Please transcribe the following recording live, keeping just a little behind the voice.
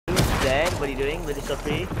dead. What are you doing? Literally so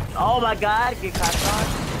free. Oh my god, get cracked on.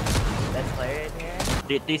 Best player in here.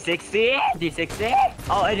 360? 360?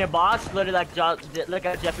 Oh, in your box, literally like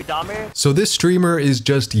Jeffrey Dahmer. So this streamer is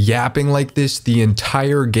just yapping like this the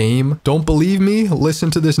entire game. Don't believe me?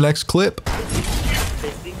 Listen to this next clip. I'm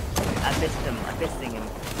fisting him. I'm fisting him.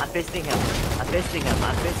 I'm fisting him. I'm fisting him.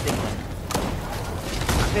 I'm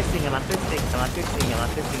fisting him. I'm fisting him. I'm fisting him. I'm fisting him. I'm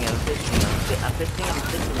fisting him. I'm fisting him. I'm fisting him.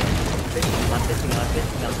 I'm fisting him. I'm fisting him. I'm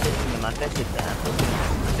fisting him. I'm fisting him. I'm fisting him.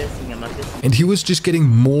 I'm fisting him. I'm fisting him. And he was just getting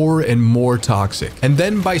more and more toxic. And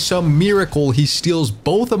then by some miracle, he steals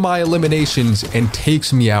both of my eliminations and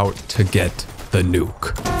takes me out to get the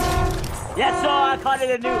nuke. Yes, so I caught it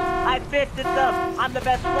a nuke. I fisted them. I'm the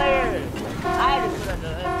best player. I just put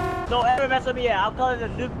it. Don't ever mess with me. I'll call it a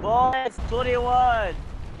nuke, boys. 21.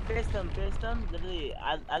 Fist him. Literally,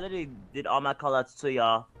 I literally did all my callouts to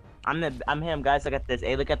y'all. I'm him, guys. Look at this.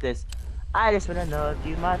 Hey, look at this. I just wanna know if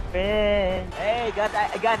you my friend. Hey, guys,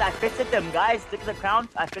 I fisted them, guys. Look at the crown.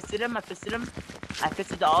 I fisted him. I fisted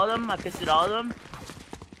all of them.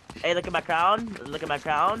 Hey, look at my crown.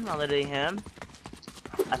 I'm literally him.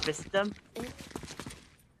 I fisted them.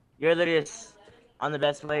 You're literally on the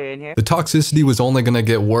best player in here. The toxicity was only gonna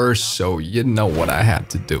get worse, so you know what I had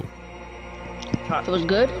to do. It was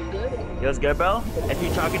good? It was good, bro. If you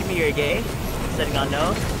targeted me, you're gay. Setting on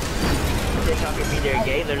no. If you targeted me, you're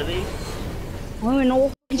gay, literally. I don't even know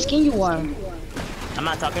what skin you are. I'm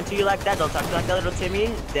not talking to you like that. Don't talk to me like that, little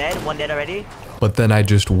Timmy. Dead. One dead already. But then I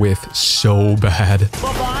just whiff so bad.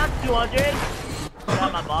 Bot, 200.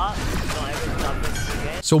 Got my bot. Don't ever stop this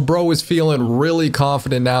again. So bro is feeling really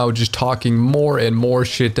confident now, just talking more and more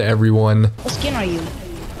shit to everyone. What skin are you?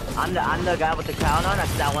 I'm the guy with the crown on.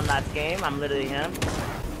 That's that one last game. I'm literally him.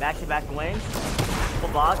 Back to back wings. Full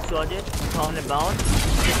box, 200. Cone and bone.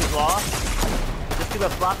 Kick his wall. Just do a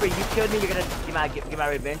flopper. You killed me. You're gonna get my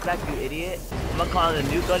revenge back, you idiot. I'm gonna call it a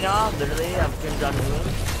nuke on y'all. Literally, I'm cringe on the moon.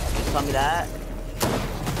 Just tell me that.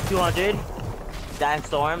 200. Dying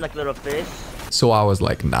storm like a little fish. So I was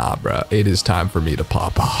like, nah, bruh. It is time for me to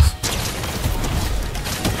pop off.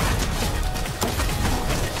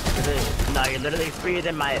 No, you're literally freer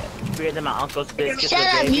than my uncle's biscuits. Shut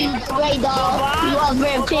up, you gray dog. You are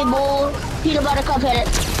very pit bull. Peanut butter cup headed.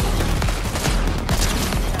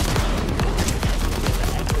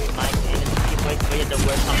 You're the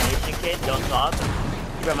worst combination, kid. Don't talk.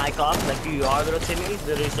 Keep your mic off like you are, little Timmy.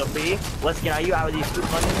 Literally so free. What skin are you? Out of these food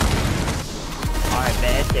money? Alright,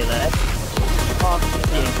 bad. Stay left.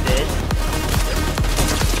 Getting this.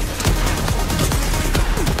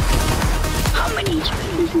 How many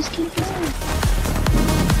skins can you have?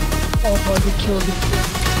 Oh, boy, you killed me.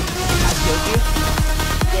 I killed you?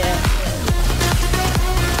 Yeah.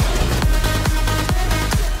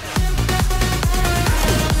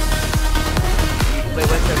 Wait,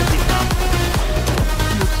 what's the receipt now?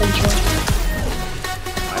 Central.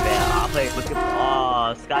 My bad. I'll play. Look at.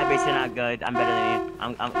 Oh, Skybase, you're not good. I'm better than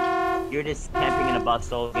you. You're just camping in a box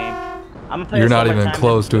soul game. I'm gonna play. You're not even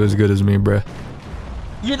close to as good as me, bruh.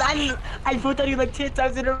 You're not even. I put on you like 10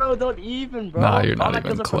 times in a row. Don't even, bro. Nah, you're not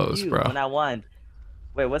even close, bro. When I won.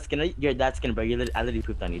 Wait, what skin? You're that skin, bro. I literally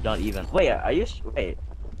pooped on you. Don't even. Wait, are you? Wait. Do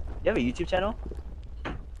you have a YouTube channel?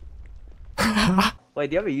 Wait,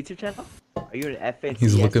 do you have a YouTube channel? Are you an FNCS?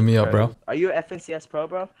 He's looking me up, bro. Are you an FNCS pro,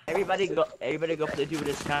 bro? Everybody go play dude with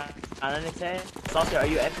this crown in his hand. Salter, are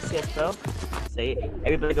you an FNCS pro? Say it.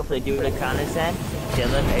 Everybody go play dude with a crown in his hand. Kill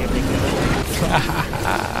him. Everybody kill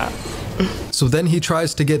him. So then he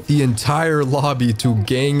tries to get the entire lobby to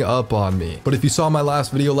gang up on me. But if you saw my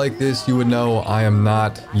last video like this, you would know I am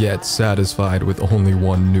not yet satisfied with only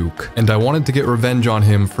one nuke. And I wanted to get revenge on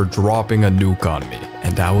him for dropping a nuke on me.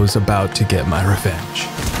 And I was about to get my revenge.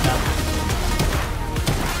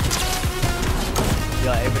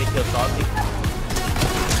 Yo, everybody kill Salty.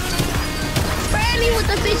 Brandy with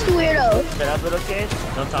the fish weirdo. Shut up, little kid.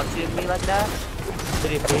 Don't talk to me like that. You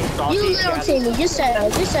little Timmy, just shut up,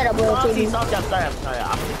 little Timmy. Salty, I'm sorry.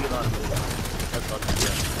 I'm gonna leave you alone.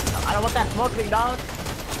 I don't want that smoking, dog.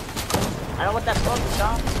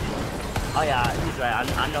 Oh yeah, he's right.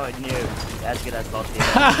 I know it knew. As good as Salty.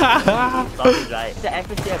 Salty's right. The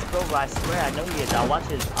FNCS pro, bro, I swear I know he is. I watch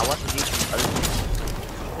his YouTube.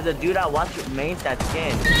 There's a dude I watch with mains that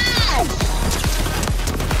skin.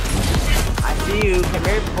 I see you. Come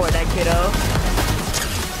here for that, kiddo.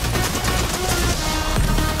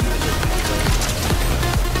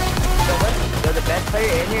 Yo, the best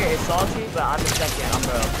player in here is Salty, but I'm the second. I'm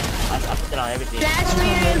bro. I put it on everything. That's where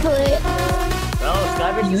you input. Bro,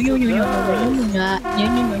 Skybase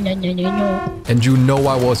is And you know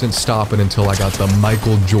I wasn't stopping until I got the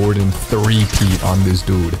Michael Jordan 3-peat on this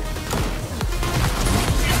dude.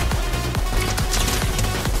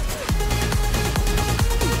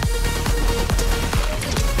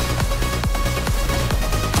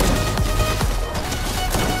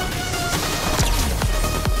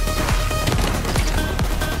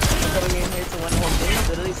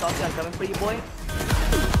 coming for you, boy.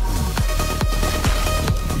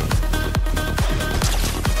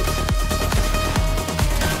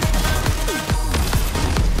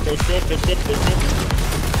 Fist it.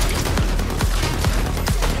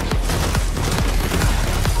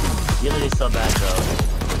 You're literally so bad, bro.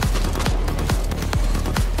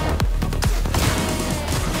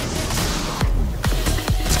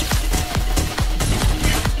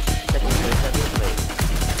 Second place.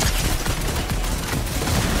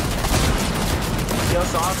 Yo,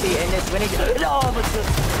 Salty, and it's winning. No, but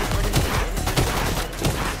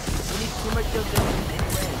we need 2 more kills to win.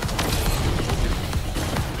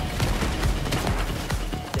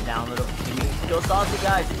 Sit down, little. Yo, Salty,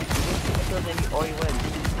 guys. You need 2 more kills or you win.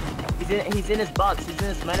 He's in his box. He's in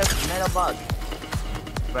his metal box.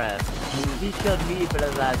 Bruh. He killed me for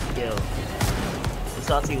the last kill. If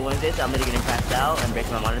Salty wins this, I'm gonna get him passed out and break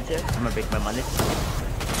my monitor. I'm gonna break my monitor.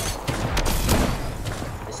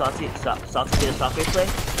 Salty did a software play.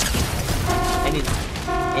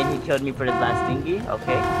 And he killed me for his last thingy.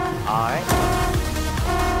 Okay. Alright.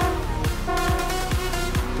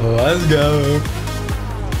 Let's go.